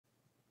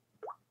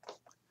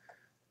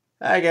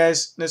Hi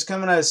guys, this is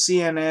coming out of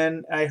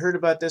CNN. I heard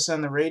about this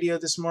on the radio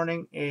this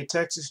morning. A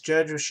Texas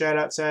judge was shot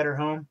outside her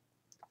home.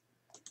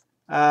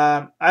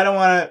 I don't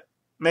want to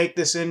make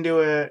this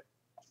into a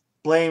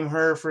blame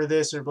her for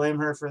this or blame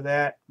her for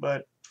that,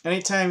 but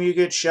anytime you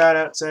get shot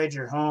outside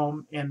your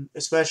home, and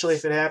especially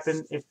if it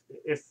happened,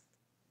 if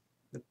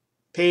the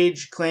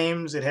page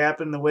claims it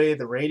happened the way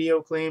the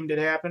radio claimed it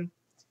happened,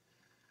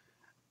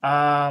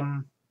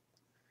 um,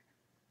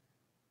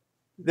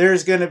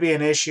 there's going to be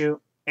an issue,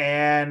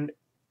 and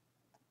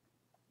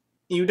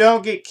you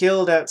don't get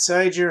killed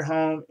outside your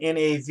home in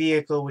a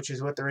vehicle, which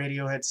is what the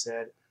radio had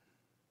said.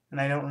 And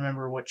I don't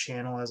remember what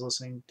channel I was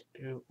listening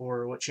to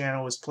or what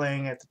channel was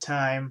playing at the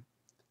time.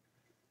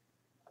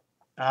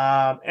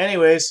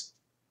 Anyways,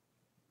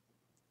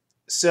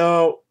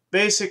 so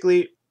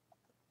basically,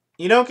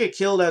 you don't get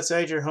killed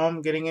outside your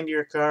home getting into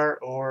your car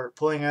or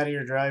pulling out of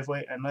your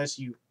driveway unless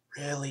you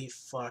really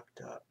fucked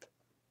up.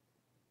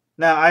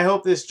 Now, I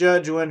hope this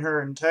judge went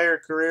her entire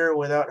career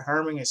without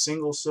harming a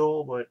single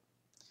soul, but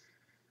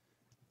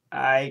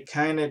I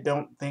kind of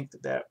don't think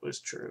that that was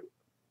true.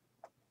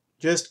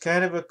 Just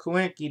kind of a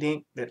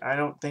coinky-dink that I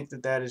don't think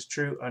that that is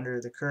true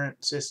under the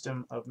current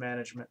system of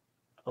management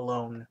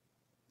alone.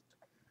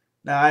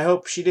 Now, I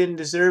hope she didn't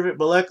deserve it,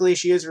 but luckily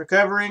she is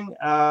recovering,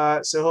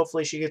 so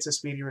hopefully she gets a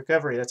speedy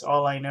recovery. That's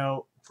all I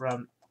know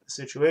from the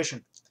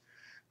situation.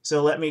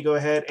 So let me go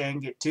ahead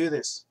and get to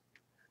this.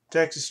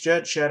 Texas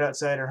judge shot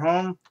outside her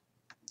home.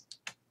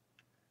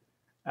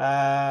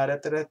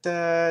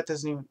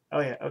 Doesn't even. Oh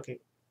yeah. Okay.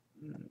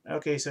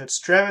 Okay. So it's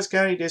Travis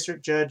County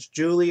District Judge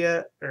Julie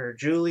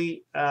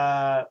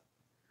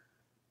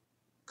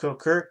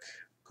Kokirk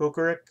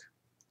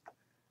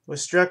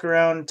was struck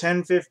around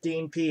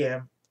 10:15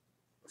 p.m.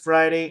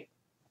 Friday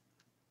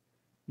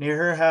near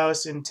her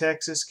house in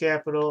Texas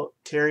capital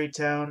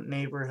Tarrytown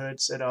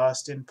neighborhood, said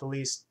Austin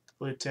Police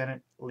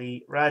Lieutenant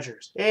Lee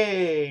Rogers.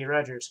 Hey,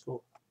 Rogers,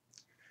 cool.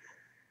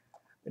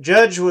 The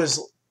judge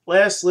was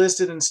last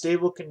listed in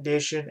stable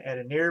condition at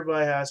a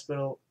nearby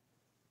hospital,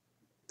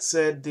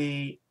 said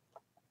the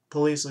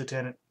police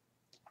lieutenant,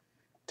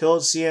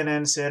 told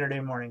CNN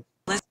Saturday morning.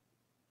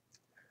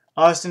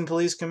 Austin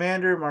Police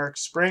Commander Mark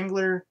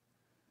Sprengler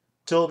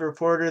told a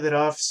reporter that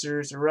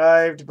officers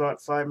arrived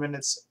about 5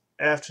 minutes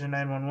after the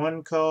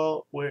 911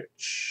 call,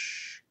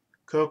 which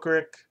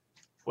Kokirk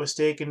was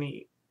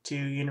taken to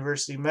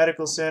University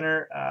Medical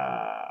Center,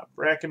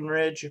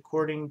 Brackenridge,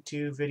 according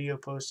to video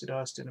posted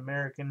Austin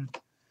American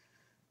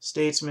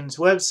Statesman's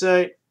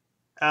website.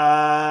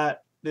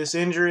 This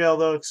injury,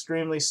 although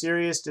extremely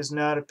serious, does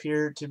not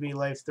appear to be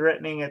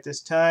life-threatening at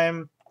this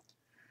time.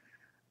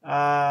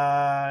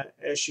 As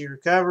she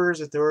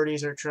recovers,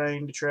 authorities are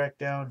trying to track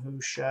down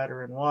who shot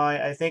her and why.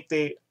 I think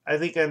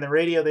on the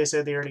radio they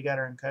said they already got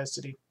her in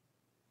custody.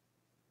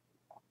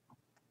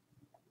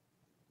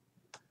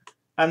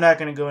 I'm not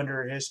going to go into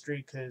her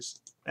history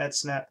because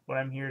that's not what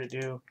I'm here to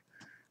do.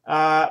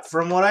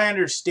 From what I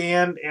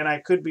understand, and I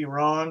could be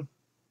wrong,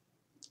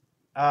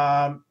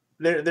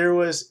 there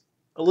was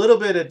a little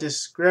bit of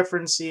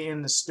discrepancy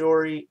in the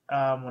story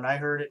when I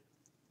heard it.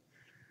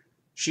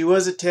 She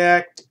was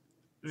attacked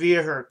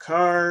via her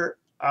car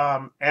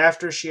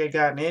after she had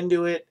gotten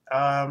into it.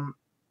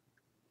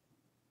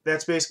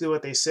 That's basically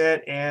what they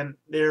said, and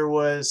there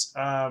was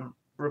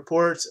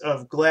reports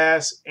of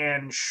glass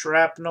and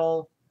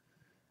shrapnel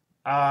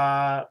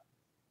that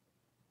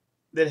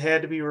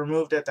had to be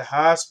removed at the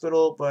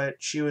hospital, but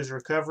she was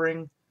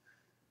recovering.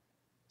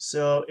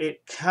 So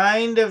it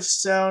kind of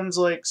sounds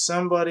like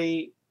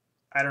somebody,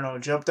 I don't know,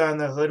 jumped on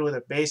the hood with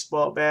a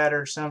baseball bat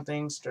or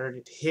something,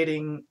 started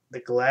hitting the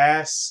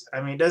glass.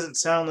 I mean, it doesn't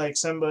sound like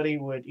somebody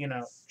would,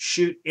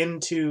 shoot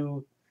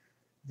into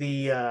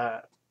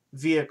the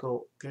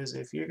vehicle, because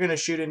if you're going to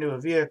shoot into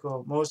a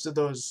vehicle, most of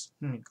those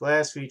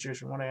glass features,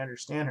 from what I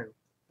understand, are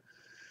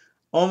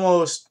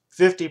almost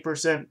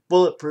 50%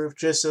 bulletproof,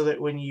 just so that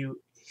when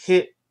you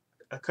hit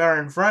a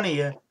car in front of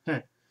you,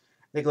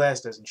 the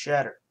glass doesn't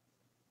shatter.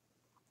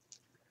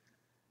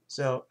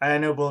 So I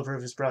know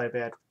bulletproof is probably a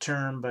bad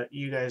term, but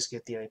you guys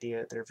get the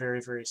idea. They're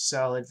very, very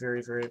solid,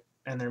 very, very,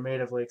 and they're made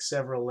of like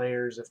several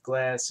layers of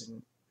glass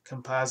and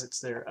composites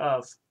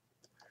thereof.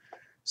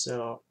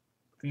 So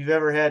if you've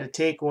ever had to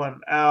take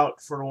one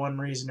out for one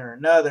reason or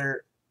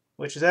another,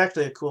 which is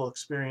actually a cool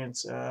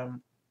experience,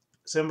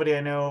 somebody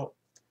I know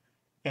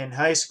in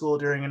high school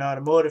during an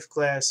automotive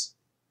class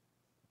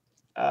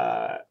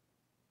got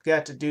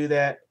to do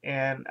that,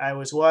 and I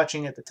was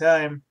watching at the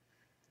time,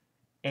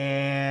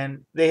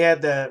 and they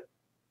had the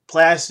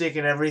plastic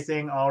and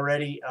everything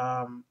already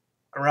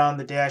around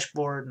the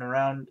dashboard and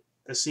around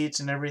the seats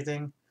and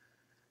everything.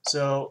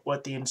 So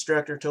what the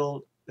instructor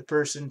told the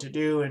person to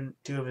do, and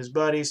two of his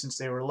buddies, since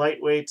they were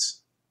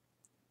lightweights,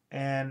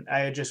 and I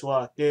had just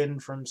walked in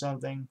from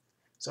something,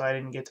 so I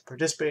didn't get to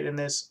participate in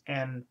this,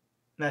 and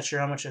not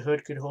sure how much a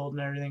hood could hold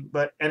and everything.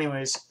 But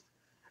anyways,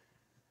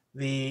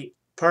 the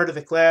part of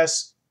the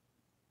class,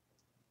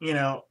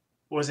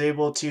 was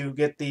able to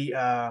get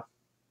the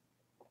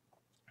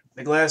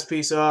glass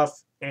piece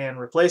off and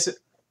replace it,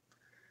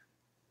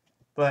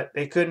 but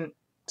they couldn't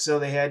so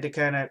they had to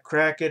kind of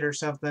crack it or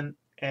something,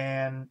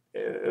 and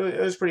it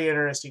was pretty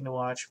interesting to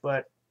watch.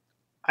 But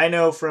I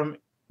know from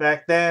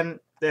back then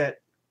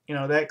that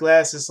that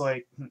glass is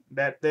like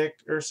that thick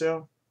or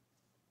so,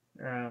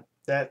 and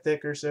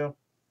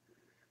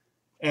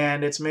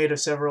it's made of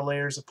several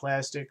layers of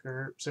plastic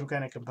or some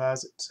kind of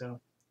composite. So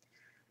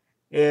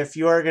if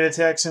you are going to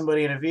attack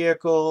somebody in a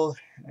vehicle,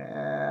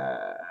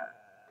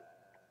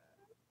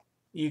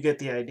 you get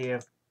the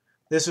idea.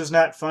 This was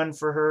not fun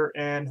for her,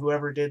 and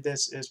whoever did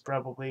this is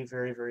probably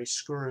very, very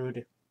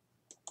screwed.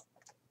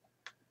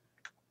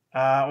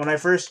 When I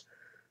first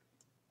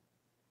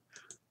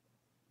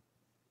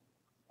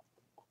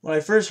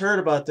heard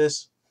about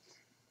this,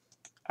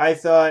 I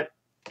thought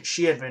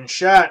she had been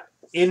shot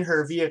in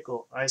her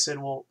vehicle. I said,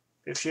 well,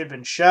 if she had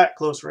been shot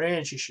close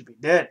range, she should be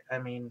dead. I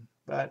mean,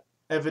 but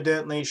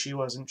evidently she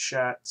wasn't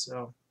shot,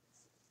 so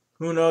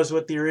who knows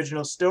what the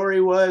original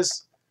story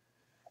was,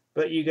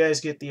 but you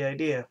guys get the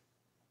idea.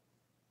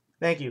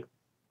 Thank you.